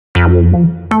In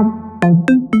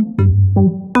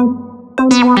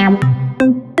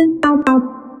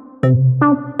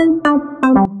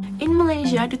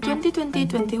Malaysia, the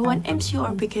 2020-21 MCO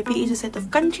or PKP is a set of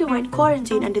countrywide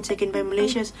quarantine undertaken by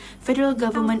Malaysia's federal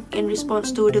government in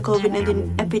response to the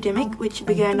COVID-19 epidemic, which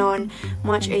began on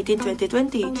March 18,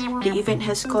 2020. The event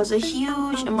has caused a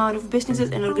huge amount of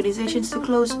businesses and organizations to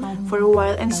close for a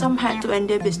while, and some had to end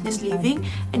their business, leaving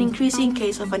an increasing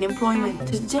case of unemployment.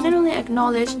 It is generally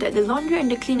acknowledged that the laundry and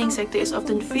the cleaning sector is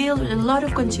often filled with a lot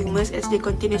of consumers as they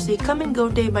continuously come and go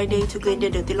day by day to clean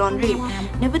their dirty laundry.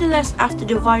 Nevertheless, after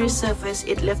the virus surfaced,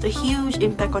 it left a huge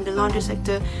impact on the laundry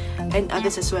sector and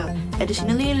others as well.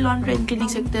 Additionally, laundry and cleaning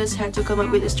sectors had to come up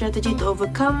with a strategy to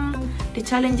overcome the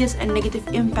challenges and negative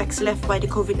impacts left by the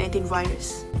COVID-19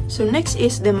 virus. So next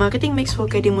is the marketing mix for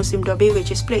KD Muslim Dobi, which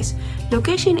is place.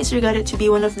 Location is regarded to be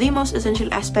one of the most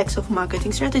essential aspects of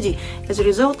marketing strategy. As a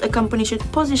result, a company should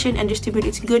position and distribute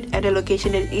its good at a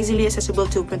location that is easily accessible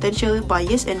to potential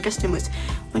buyers and customers.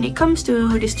 When it comes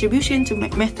to distribution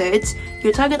methods,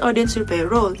 your target audience will play a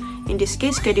role. In this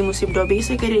case, KD Muslim Dobi is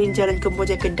located in Jalan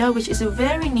Kemboja, Kedah, which is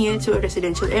very near to a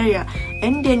residential area.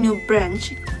 And their new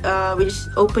branch, which is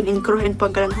open in Keroh and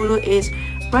Pangkalan Hulu, is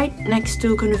right next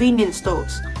to convenience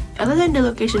stores. Other than the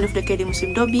location of the KD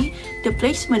Muslim Dobi, the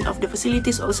placement of the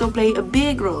facilities also play a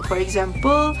big role. For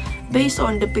example, based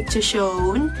on the picture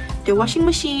shown, the washing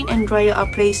machine and dryer are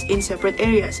placed in separate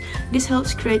areas. This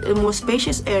helps create a more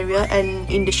spacious area and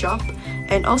in the shop,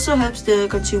 and also helps the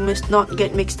consumers not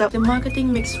get mixed up. The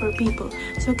marketing mix for people.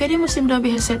 So KD Muslim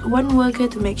Dobi has set one worker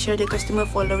to make sure the customer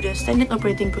follow the standard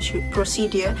operating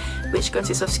procedure, which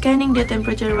consists of scanning their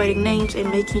temperature, writing names, and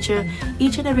making sure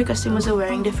each and every customer are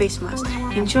wearing the face mask.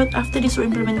 In short, after this were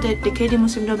implemented, the KD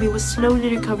Muslim Dobi was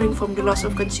slowly recovering from the loss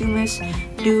of consumers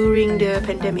during the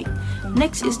pandemic.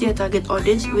 Next is their target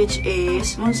audience, which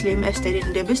is Muslim as stated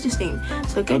in their business name.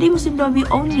 So KD Muslim Dobi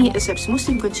only accepts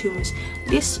Muslim consumers.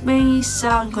 This may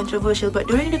sound controversial, but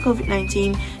during the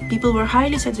COVID-19, people were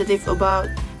highly sensitive about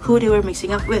who they were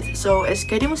mixing up with. So as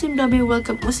KD Muslim Dobi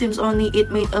welcomed Muslims only, it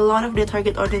made a lot of their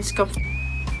target audience come.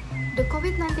 The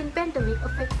COVID-19 pandemic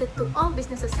affected to all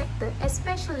businesses sector,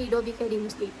 especially Dobi KD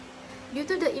Muslim, due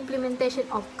to the implementation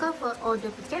of cover or the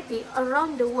PKP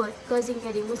around the world, causing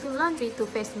KD Muslim Laundry to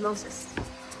face losses.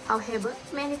 However,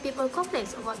 many people complain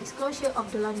about this closure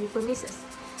of the laundry premises.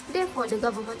 Therefore, the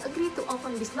government agreed to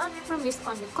open this laundry premise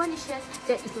on the condition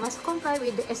that it must comply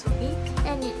with the SOP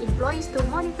and need employees to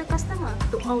monitor customers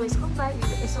to always comply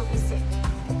with the SOP set.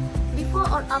 Before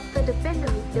or after the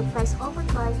pandemic, the price offered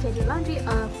by KD Laundry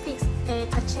are fixed and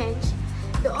a change.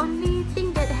 The only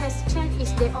thing that has changed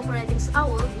is the operating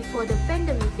hour. Before the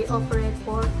pandemic, they operate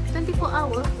for 24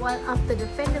 hours, while after the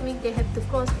pandemic, they have to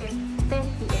close at 10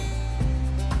 p.m.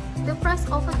 The price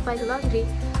offered by the laundry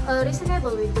are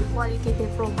reasonable with the quality they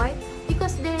provide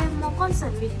because they are more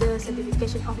concerned with the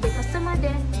certification of the customer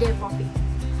than their profit.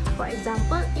 For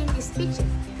example, in this picture,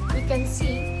 we can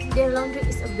see their laundry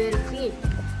is very clean,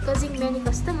 causing many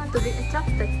customers to be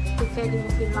attracted to KD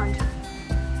Muslim Laundry.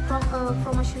 From a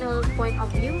promotional point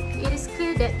of view, it is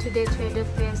clear that today traders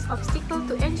face obstacles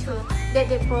to ensure that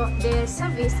their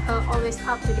service are always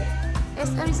up to date. As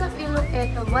a result, we look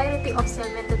at a variety of sale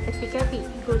methods at PKP,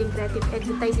 including creative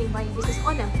advertising by business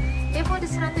owners. Therefore, the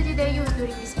strategy they used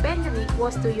during this pandemic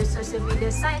was to use social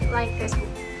media sites like Facebook.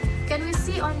 Can we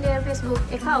see on their Facebook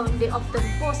account, they often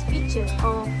post pictures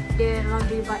of their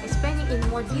laundry by explaining in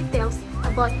more details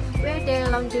about where their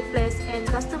laundry place, and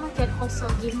customers can also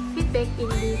give feedback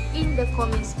in the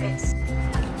comment space.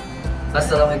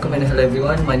 Assalamualaikum and hello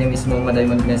everyone. My name is Muhammad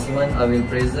Aiman bin Asiman. I will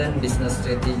present business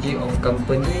strategy of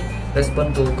company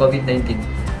respond to COVID-19.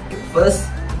 First,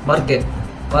 market.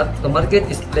 A market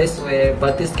is place where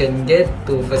parties can get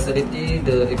to facilitate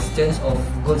the exchange of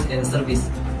goods and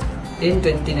service. In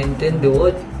 2019, the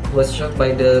world was shocked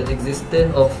by the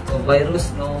existence of a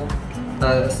virus known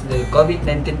as the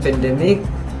COVID-19 pandemic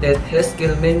that has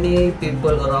killed many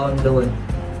people around the world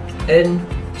and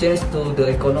changed to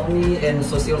the economy and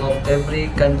social of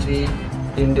every country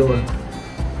in the world.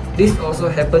 This also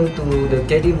happened to the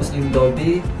KD Muslim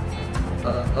Dobi,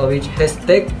 which has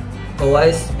taken a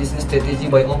wise business strategy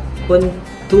by opening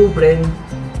 2 brands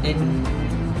in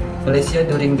Malaysia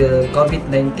during the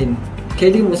COVID-19.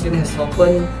 KD Muslim has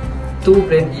opened 2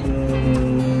 brands in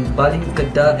Bali,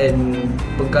 Kedah, and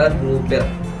Pangkalan Hulu.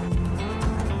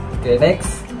 Okay,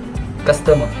 next,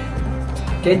 customer.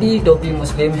 KD Dobi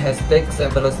Muslim has taken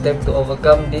several steps to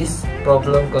overcome this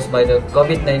problem caused by the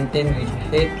COVID-19 which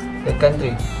hit the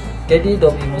country. KD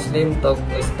Dobi Muslim took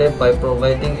a step by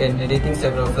providing and editing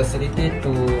several facilities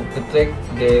to attract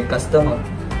the customer.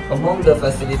 Among the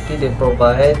facility they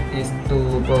provide is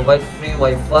to provide free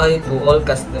Wi-Fi to all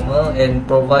customers and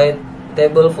provide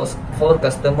table for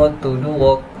customer to do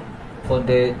work for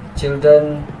the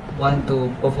children want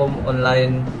to perform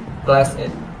online class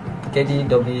at KD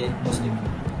Dobi Muslim.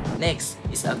 Next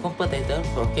is a competitor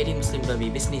for KD Muslim Dobi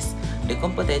business. The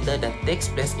competitor that takes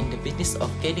place in the business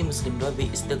of KD Muslim Dobi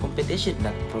is the competition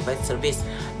that provides service.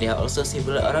 There are also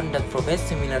several around that provide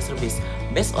similar service.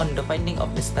 Based on the finding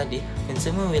of the study,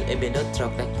 consumer will abandon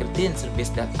truck like curtain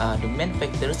service that are the main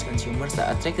factors consumers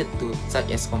are attracted to, such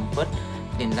as comfort,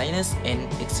 cleanliness, and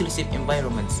exclusive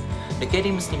environments. The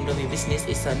KD Muslim Dobi business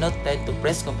is not tied to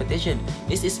price competition.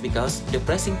 This is because the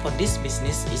pricing for this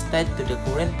business is tied to the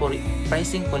current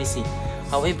pricing policy.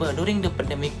 However, during the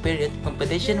pandemic period,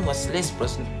 competition was less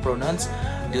pronounced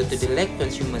due to the lack of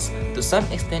consumers. To some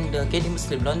extent, the KD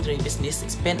Muslim laundry business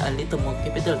spent a little more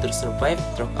capital to survive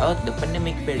throughout the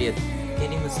pandemic period.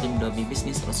 KD Muslim Dobi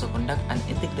business also conduct an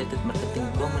integrated marketing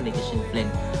communication plan.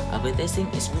 Advertising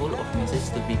is full of messages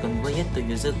to be conveyed to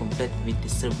user complete with the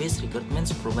service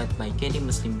requirements provided by KD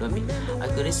Muslim Dobi.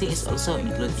 Accuracy is also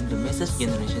included in the message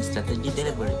generation strategy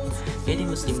delivery. KD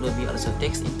Muslim Dobi also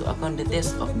takes into account the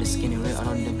taste of the scenario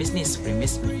around the business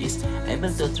premise, which is able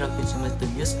to attract consumers to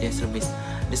use their service.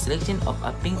 The selection of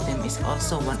a pink theme is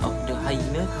also one of the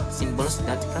hyena symbols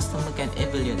that customer can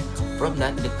evaluate. From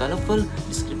that, the colorful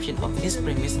description of this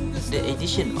premise, the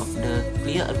addition of the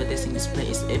clear advertising display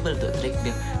is able to attract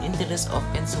the interest of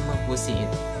consumer who see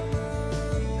it.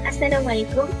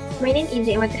 Assalamualaikum. My name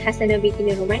is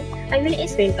ZA'IMATUL. I will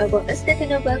explain about a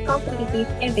sustainable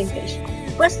competitive advantage.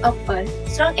 First of all,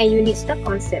 strong and unique stock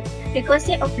concept. The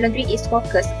concept of laundry is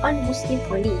focused on Muslim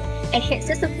only and has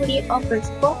successfully offered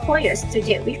 4 years to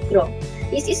get withdrawn.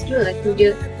 This is due to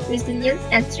the resilience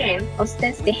and strength of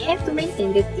stance they have to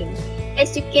maintain the thing.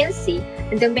 As you can see,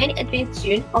 the main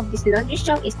advantage of this laundry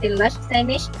shop is the large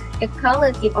signage, the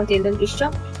color theme of the laundry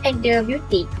shop, and the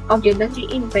beauty of the laundry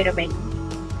environment.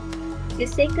 The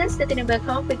second sustainable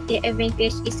competitive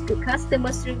advantage is good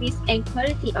customer service and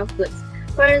quality of goods.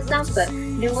 For example,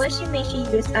 the washing machine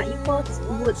used are imported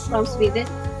goods from Sweden,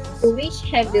 which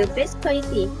have the best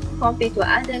quality compared to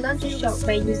other laundry shops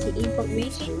by using import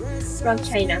machines from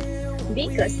China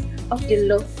because of the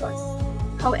low cost.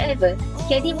 However,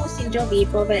 KD Muslim Dobi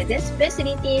provides these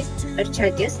facilities, a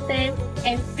charger stand,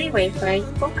 and free Wi-Fi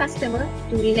for customers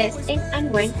to relax and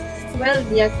unwind while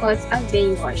their clothes are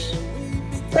being washed.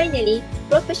 Finally,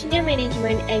 professional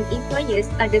management and employers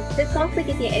are the third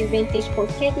competitive advantage for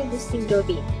KD Muslim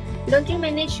Dobi. Laundry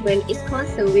management is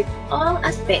concerned with all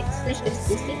aspects such as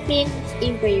discipline,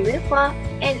 employee welfare,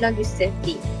 and laundry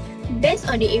safety. Based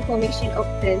on the information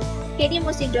obtained, KD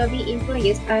Muslim Dobi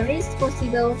employees are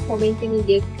responsible for maintaining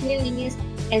the cleanliness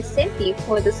and safety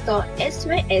for the store as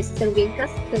well as serving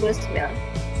customers well.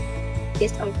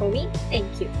 That's all for me. Thank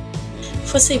you.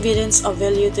 First evidence of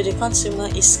value to the consumer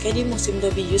is KD Muslim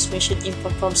Dobi used machine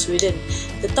import from Sweden.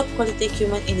 The top quality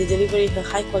equipment in the delivery of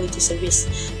high quality service.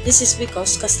 This is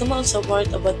because customers also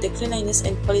worried about the cleanliness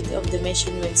and quality of the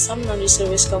machine when some laundry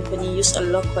service company use a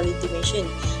low quality machine.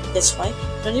 That's why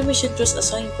laundry machine tools are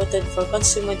so important for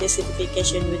consumer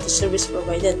dissatisfaction with the service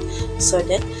provided, so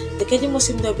that the KD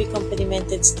Muslim Dobi company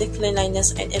maintains the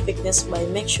cleanliness and effectiveness by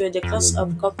making sure the clothes are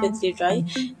completely dry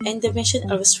and the machine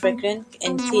always fragrant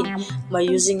and clean by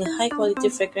using a high quality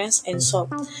fragrance and soap.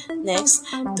 Next,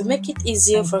 to make it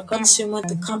easier for consumer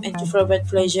to come and to provide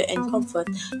pleasure and comfort,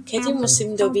 KD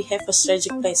Muslim Dobi have a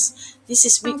strategic place. This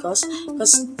is because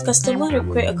customers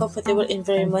require a comfortable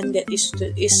environment that is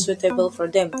suitable for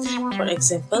them. For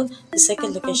example, the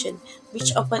second location,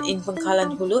 which opened in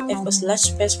Bangkalan Hulu, offers large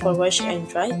space for wash and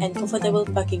dry and comfortable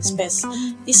parking space.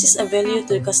 This is a value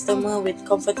to the customer with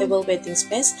comfortable waiting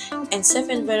space and safe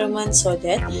environment so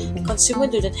that consumer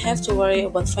do not have to worry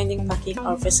about finding parking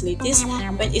or facilities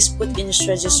when it's put in a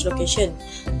strategic location.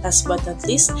 Last but not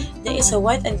least, there is a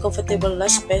wide and comfortable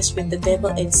large space with the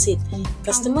table and seat.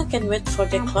 Customer can wait for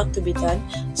their cloth to be done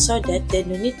so that they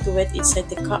don't need to wait inside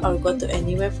the car or go to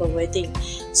anywhere for waiting,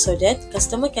 so that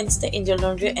customer can stay in their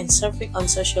laundry and surfing on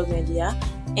social media,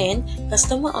 and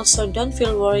customer also don't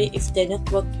feel worried if their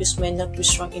network use may not be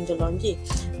strong in the laundry.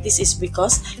 This is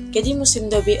because KD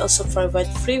Muslim Dobi also provide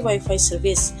free Wi-Fi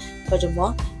service.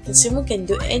 Furthermore, consumer can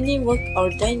do any work or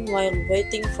dine while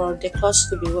waiting for their clothes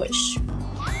to be washed.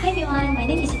 Hi everyone, my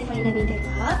name is Tiffany Nabinda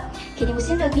Wahab. KD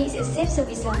Muslim Dobi is a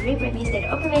self-service laundry premise that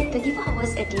operates 24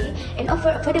 hours a day and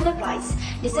offer affordable price.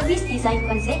 The service design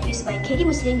concept used by KD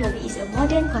Muslim Dobi is a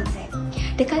modern concept.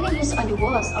 The color used on the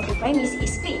walls of the premise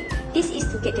is pink. This is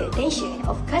to get the attention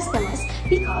of customers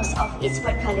because of its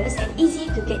bright colors and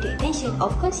easy to get the attention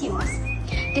of consumers.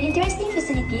 The interesting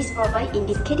facilities provided in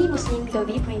this KD Muslim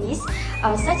Dobi premise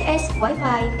are such as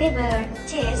Wi-Fi, table,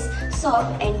 chairs, soap,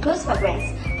 and clothes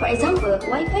fragrance. For example,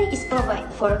 Wi-Fi is provided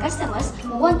for customers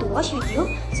who want to watch video,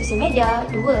 social media,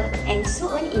 do work, and so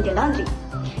on in the laundry.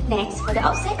 Next, for the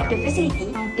outside of the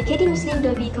facility, the KD Muslim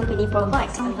Dobi company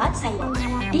provides a large signboard.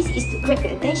 This is to grab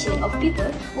the attention of people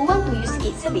who want to use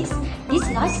its service. This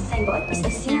large signboard is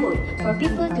a symbol for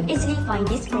people to easily find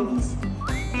this premise.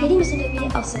 KD Muslim Dobi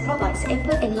also provides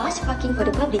ample and large parking for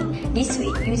the public. This way,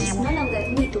 users no longer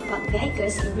need to park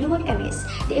vehicles in remote areas.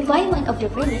 The environment of the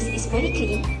premise is very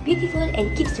clean, beautiful,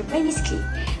 and keeps the premise clean.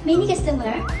 Many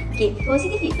customers gave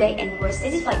positive feedback and were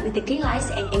satisfied with the clean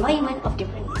lights and environment of the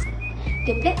premise.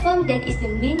 The platform that is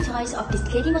the main choice of this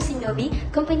KD Muslim Dobi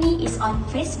company is on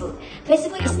Facebook.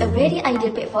 Facebook is a very ideal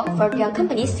platform for their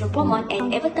companies to promote and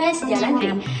advertise their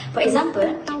laundry. For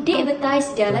example, they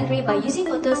advertise their laundry by using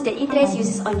photos that interest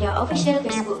users on their official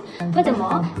Facebook.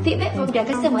 Furthermore, feedback from their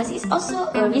customers is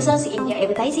also a resource in their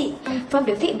advertising. From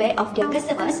the feedback of their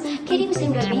customers, KD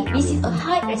Muslim Dobi receives a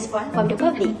high response from the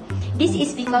public. This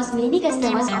is because many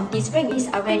customers of this premise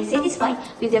are very satisfied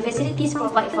with the facilities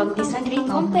provided from this laundry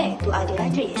compared to other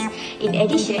laundries. In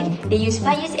addition, they use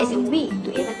flyers as a way to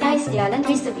advertise their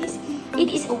laundry service. It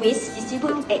is always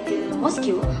distributed at the mosque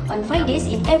on Fridays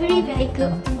in every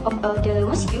vehicle of the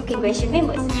mosque congregation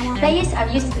members. Flyers are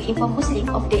used to inform Muslims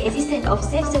of the existence of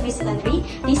self-service laundry.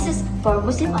 This is for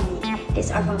Muslim only. That's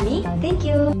all from me. Thank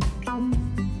you.